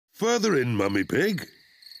further in, Mummy Pig.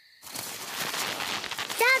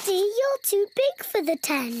 Daddy, you're too big for the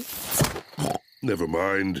tent. Never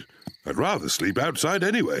mind. I'd rather sleep outside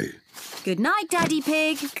anyway. Good night, Daddy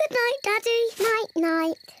Pig. Good night, Daddy.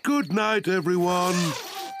 Night-night. Good night, everyone.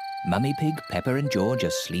 Mummy Pig, Peppa and George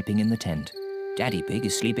are sleeping in the tent. Daddy Pig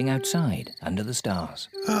is sleeping outside, under the stars.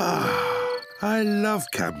 I love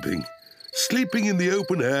camping. Sleeping in the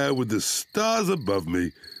open air with the stars above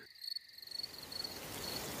me.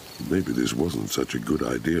 Maybe this wasn't such a good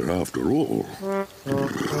idea after all.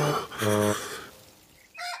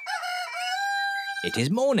 It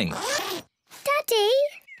is morning. Daddy,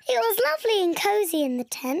 it was lovely and cosy in the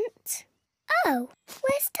tent. Oh,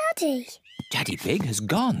 where's Daddy? Daddy Pig has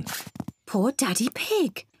gone. Poor Daddy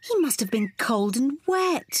Pig. He must have been cold and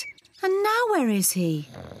wet. And now where is he?